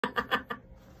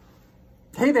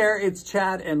Hey there, it's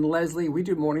Chad and Leslie. We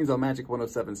do mornings on Magic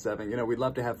 107.7. You know, we'd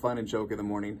love to have fun and joke in the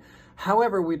morning.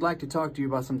 However, we'd like to talk to you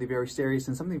about something very serious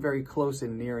and something very close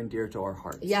and near and dear to our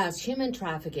hearts. Yes, human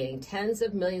trafficking. Tens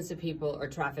of millions of people are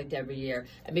trafficked every year.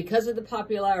 And because of the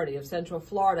popularity of Central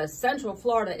Florida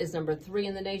is number 3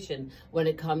 in the nation when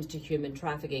it comes to human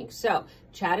trafficking. So,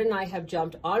 Chad and I have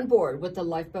jumped on board with the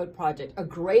Lifeboat Project, a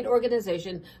great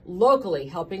organization locally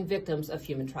helping victims of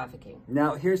human trafficking.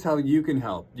 Now, here's how you can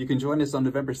help. You can join us on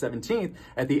November 17th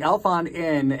at the Alphon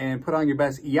Inn and put on your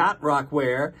best yacht rock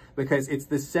wear because it's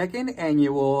the second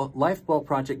annual Lifeboat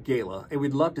Project Gala, and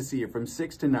we'd love to see you from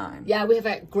 6 to 9. Yeah, we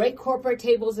have great corporate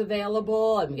tables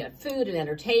available, and we got food and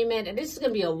entertainment, and this is going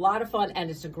to be a lot of fun, and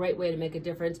it's a great way to make a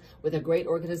difference with a great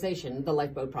organization, the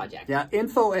Lifeboat Project. Yeah,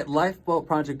 info at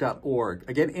lifeboatproject.org.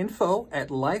 Again, info at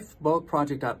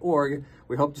lifeboatproject.org.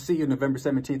 We hope to see you November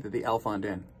 17th at the Alphon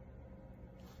Inn.